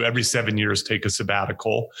able to every 7 years take a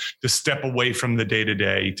sabbatical, to step away from the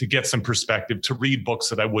day-to-day, to get some perspective, to read books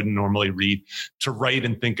that I wouldn't normally read, to write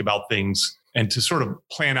and think about things, and to sort of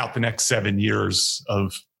plan out the next 7 years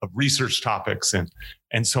of research topics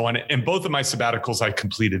and so on. And both of my sabbaticals, I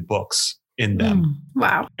completed books in them.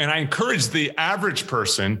 Wow. And I encourage the average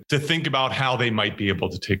person to think about how they might be able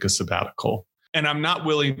to take a sabbatical. And I'm not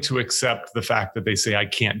willing to accept the fact that they say, I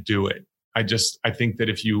can't do it. I think that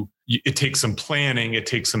it takes some planning, it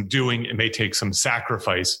takes some doing, it may take some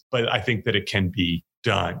sacrifice, but I think that it can be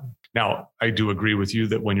done. Now, I do agree with you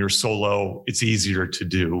that when you're solo, it's easier to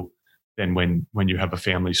do than when you have a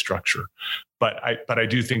family structure. But I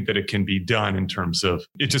do think that it can be done in terms of,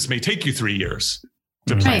 it just may take you 3 years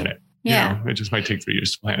to plan it. Yeah. It just might take 3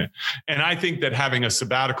 years to plan it. And I think that having a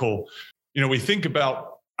sabbatical, we think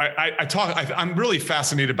about, I'm really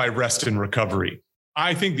fascinated by rest and recovery.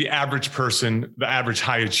 I think the average person, the average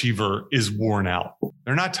high achiever is worn out.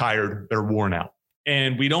 They're not tired, they're worn out.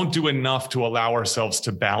 And we don't do enough to allow ourselves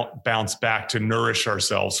to bounce back, to nourish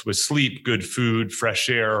ourselves with sleep, good food, fresh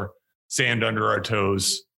air, sand under our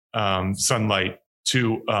toes, sunlight,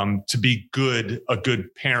 to be a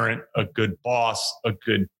good parent, a good boss, a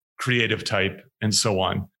good creative type, and so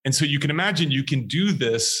on. And so you can imagine you can do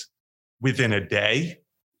this within a day.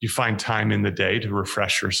 You find time in the day to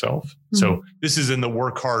refresh yourself. So this is in the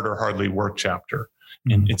Work Hard or Hardly Work chapter.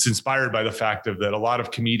 And it's inspired by the fact that a lot of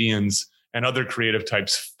comedians and other creative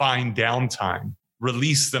types find downtime,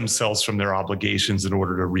 release themselves from their obligations in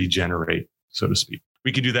order to regenerate, so to speak.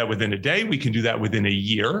 We can do that within a day. We can do that within a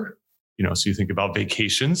year. So you think about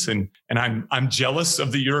vacations, and I'm jealous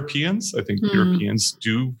of the Europeans. I think Europeans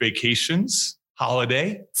do vacations,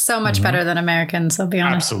 holiday. So much better than Americans, I'll be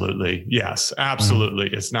honest. Absolutely. Yes, absolutely.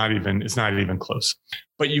 It's not even close.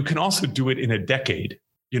 But you can also do it in a decade,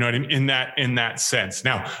 you know what I mean? In that sense.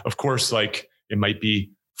 Now, of course, like it might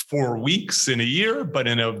be 4 weeks in a year, but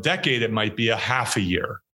in a decade, it might be a half a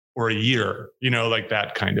year or a year, like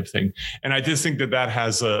that kind of thing. And I just think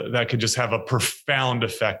that could just have a profound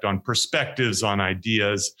effect on perspectives, on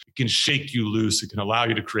ideas. It can shake you loose. It can allow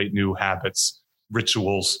you to create new habits,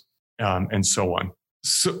 rituals, and so on.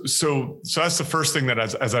 So that's the first thing that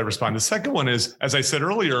as I respond. The second one is, as I said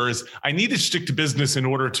earlier, is I need to stick to business in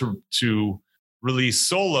order to release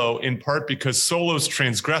Solo, in part because Solo's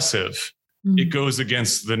transgressive. It goes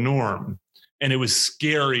against the norm. And it was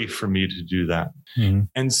scary for me to do that.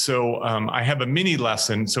 And so I have a mini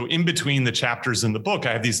lesson. So in between the chapters in the book,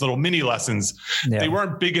 I have these little mini lessons. Yeah. They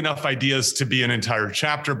weren't big enough ideas to be an entire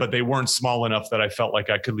chapter, but they weren't small enough that I felt like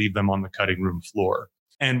I could leave them on the cutting room floor.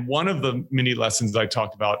 And one of the mini lessons I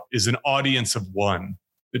talked about is an audience of one.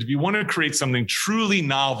 That if you want to create something truly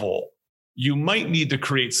novel, you might need to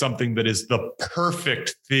create something that is the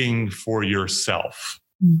perfect thing for yourself.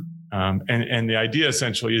 And the idea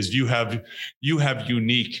essentially is you have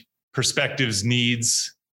unique perspectives,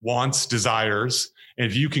 needs, wants, desires. And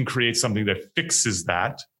if you can create something that fixes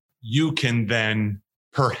that, you can then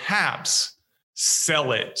perhaps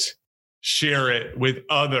sell it, share it with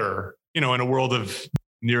other, in a world of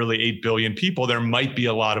nearly 8 billion people, there might be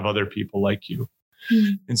a lot of other people like you.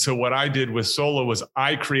 And so what I did with Solo was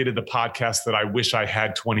I created the podcast that I wish I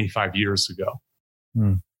had 25 years ago.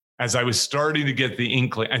 As I was starting to get the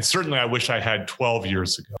inkling, and certainly I wish I had 12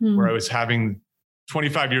 years ago, where I was having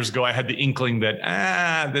 25 years ago, I had the inkling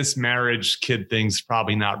that, this marriage kid thing's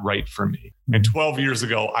probably not right for me. And 12 years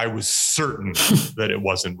ago, I was certain that it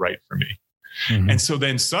wasn't right for me. And so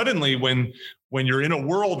then suddenly when you're in a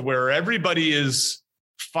world where everybody is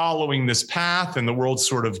following this path and the world's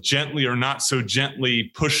sort of gently or not so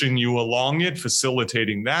gently pushing you along it,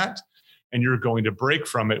 facilitating that, and you're going to break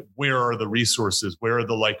from it, where are the resources? Where are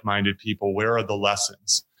the like-minded people? Where are the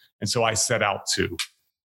lessons? And so I set out to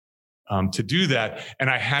do that. And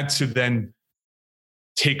I had to then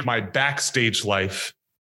take my backstage life,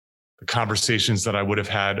 the conversations that I would have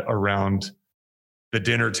had around the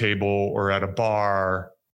dinner table or at a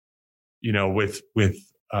bar, with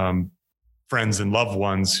friends and loved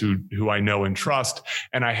ones who I know and trust.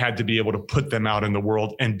 And I had to be able to put them out in the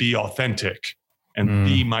world and be authentic and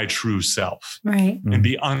be my true self, right? And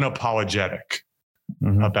be unapologetic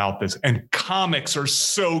about this. And comics are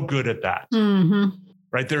so good at that,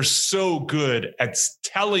 right? They're so good at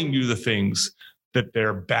telling you the things that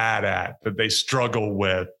they're bad at, that they struggle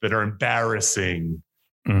with, that are embarrassing,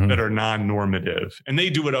 that are non-normative. And they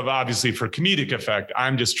do it obviously for comedic effect.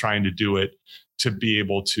 I'm just trying to do it to be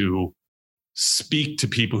able to speak to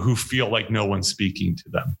people who feel like no one's speaking to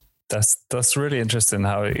them. That's really interesting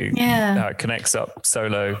how it connects up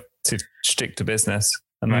Solo to stick to business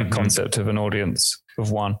and that concept of an audience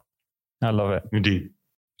of one. I love it. Indeed.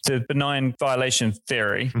 The benign violation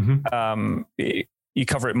theory, you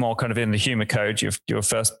cover it more kind of in the humor code, your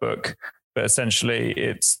first book, but essentially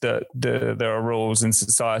it's that there are rules in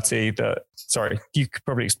society that, sorry, you could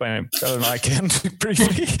probably explain it better than I can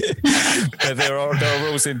briefly. But there are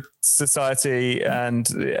rules in society and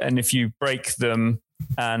if you break them,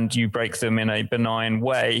 and you break them in a benign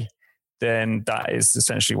way, then that is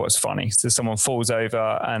essentially what's funny. So someone falls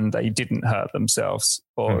over and they didn't hurt themselves,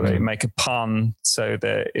 or they make a pun, so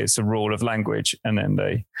that it's a rule of language. And then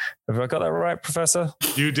have I got that right, Professor?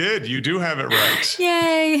 You did. You do have it right.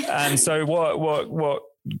 Yay. And so what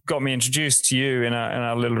got me introduced to you in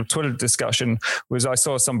our little Twitter discussion was I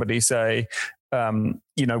saw somebody say,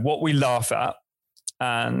 what we laugh at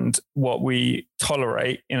and what we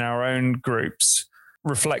tolerate in our own groups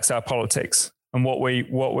reflects our politics, and what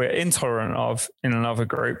we're intolerant of in another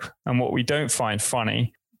group and what we don't find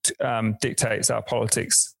funny dictates our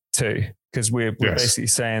politics too, because we're basically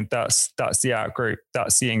saying that's the out group,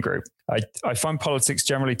 that's the in group. I find politics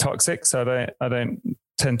generally toxic, so I don't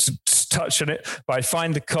tend to touch on it, but I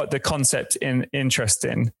find the concept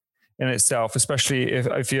interesting in itself, especially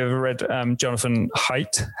if you ever read Jonathan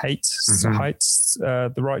Haidt's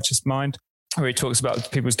The Righteous Mind, where he talks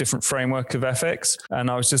about people's different framework of ethics.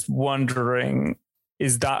 And I was just wondering,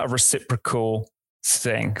 is that a reciprocal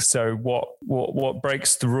thing? So what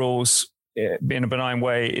breaks the rules in a benign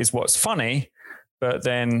way is what's funny, but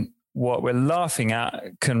then what we're laughing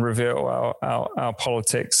at can reveal our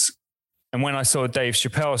politics. And when I saw Dave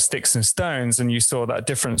Chappelle's Sticks and Stones, and you saw that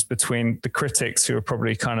difference between the critics who are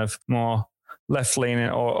probably kind of more left-leaning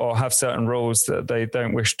or have certain rules that they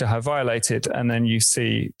don't wish to have violated. And then you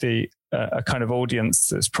see a kind of audience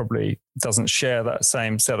that's probably doesn't share that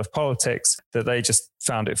same set of politics, that they just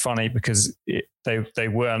found it funny because they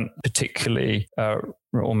weren't particularly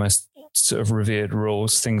almost sort of revered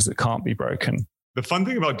rules, things that can't be broken. The fun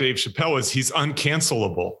thing about Dave Chappelle is he's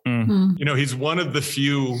uncancelable. You know, he's one of the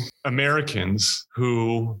few Americans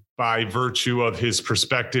who, by virtue of his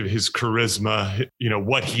perspective, his charisma, you know,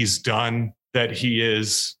 what he's done, that he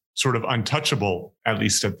is sort of untouchable, at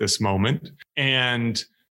least at this moment. And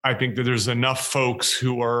I think that there's enough folks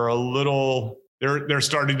who are a little, they're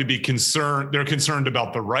starting to be concerned. They're concerned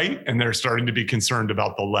about the right, and they're starting to be concerned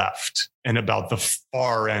about the left and about the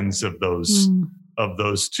far ends of those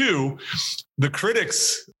two. The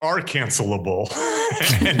critics are cancelable.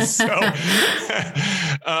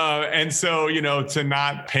 and so, you know, to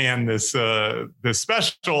not pan this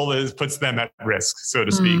special puts them at risk, so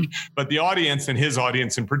to speak. But the audience, and his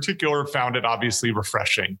audience in particular, found it obviously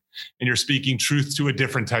refreshing. And you're speaking truth to a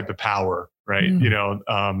different type of power, right? You know,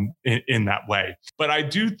 in that way. But I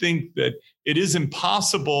do think that it is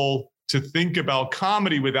impossible to think about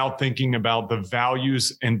comedy without thinking about the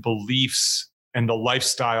values and beliefs and the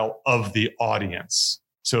lifestyle of the audience.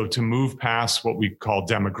 So to move past what we call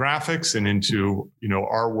demographics and into, you know,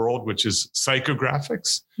 our world, which is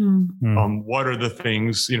psychographics. What are the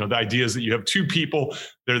things, you know, the ideas that you have two people,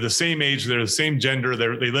 they're the same age, they're the same gender,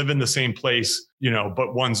 they live in the same place, you know,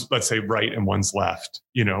 but one's, let's say, right and one's left,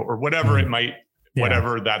 you know, or whatever it might,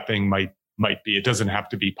 whatever that thing might be. It doesn't have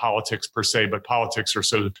to be politics per se, but politics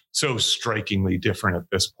are so strikingly different at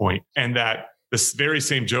this point. And that this very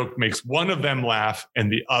same joke makes one of them laugh and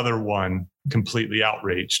the other one completely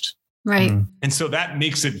outraged. Right. And so that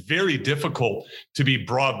makes it very difficult to be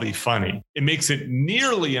broadly funny. It makes it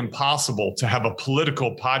nearly impossible to have a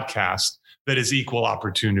political podcast that is equal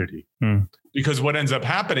opportunity. Because what ends up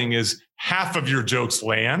happening is half of your jokes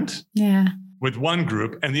land with one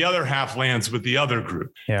group and the other half lands with the other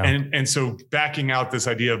group. And so backing out this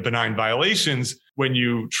idea of benign violations, when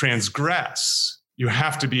you transgress, you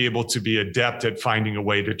have to be able to be adept at finding a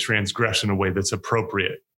way to transgress in a way that's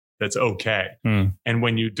appropriate, that's okay. And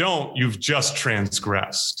when you don't, you've just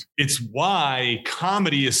transgressed. It's why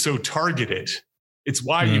comedy is so targeted. It's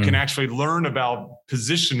why you can actually learn about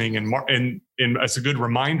positioning and it's a good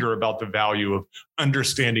reminder about the value of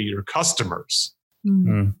understanding your customers.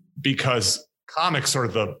 Because comics are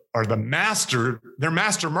the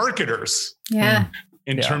master marketers.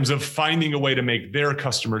 In terms of finding a way to make their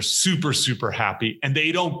customers super, super happy, and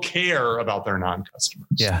they don't care about their non-customers.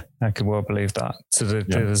 Yeah, I could well believe that. So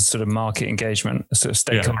the sort of market engagement, sort of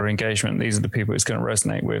stakeholder engagement, these are the people it's going to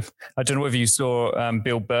resonate with. I don't know if you saw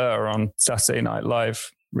Bill Burr on Saturday Night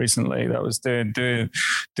Live recently that was doing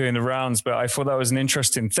the rounds, but I thought that was an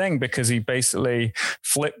interesting thing because he basically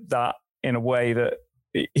flipped that in a way that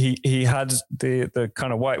he had the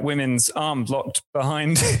kind of white women's arms locked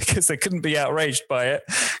behind because they couldn't be outraged by it.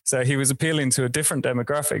 So he was appealing to a different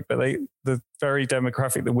demographic, but the very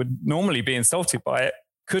demographic that would normally be insulted by it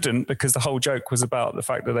couldn't, because the whole joke was about the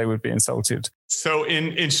fact that they would be insulted. So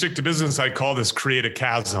in Stick to Business, I call this create a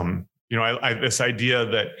chasm. You know, I this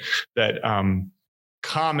idea that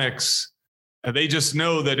comics, they just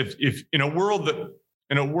know that if in a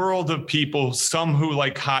world of people, some who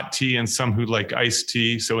like hot tea and some who like iced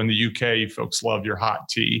tea. So in the UK, folks love your hot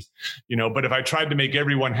tea, you know, but if I tried to make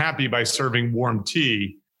everyone happy by serving warm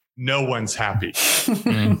tea, no one's happy.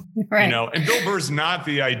 Right. You know, and Bill Burr's not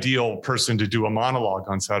the ideal person to do a monologue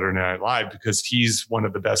on Saturday Night Live because he's one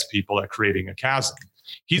of the best people at creating a chasm.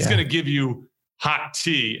 He's going to give you hot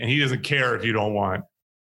tea and he doesn't care if you don't want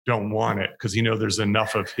it because he knows there's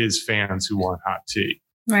enough of his fans who want hot tea.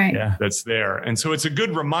 Right. That's there. And so it's a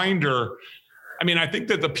good reminder. I mean, I think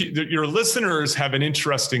that your listeners have an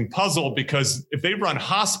interesting puzzle because if they run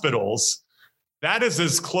hospitals, that is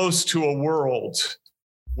as close to a world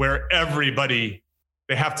where they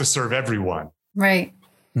have to serve everyone. Right.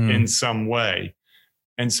 In some way.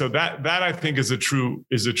 And so that I think is a true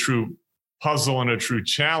puzzle and a true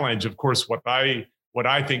challenge. Of course, what I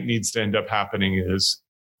think needs to end up happening is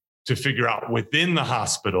to figure out within the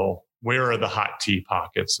hospital, where are the hot tea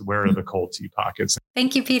pockets? Where are the cold tea pockets?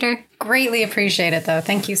 Thank you, Peter. Greatly appreciate it, though.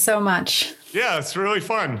 Thank you so much. Yeah, it's really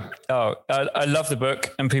fun. Oh, I love the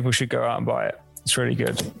book and people should go out and buy it. It's really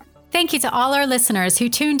good. Thank you to all our listeners who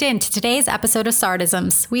tuned in to today's episode of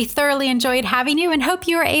Sardisms. We thoroughly enjoyed having you and hope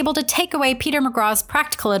you are able to take away Peter McGraw's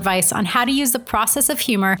practical advice on how to use the process of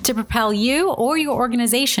humor to propel you or your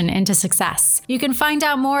organization into success. You can find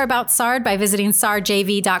out more about SARD by visiting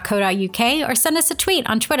sardjv.co.uk or send us a tweet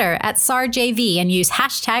on Twitter @SARDJV and use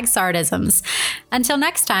 #Sardisms. Until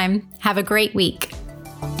next time, have a great week.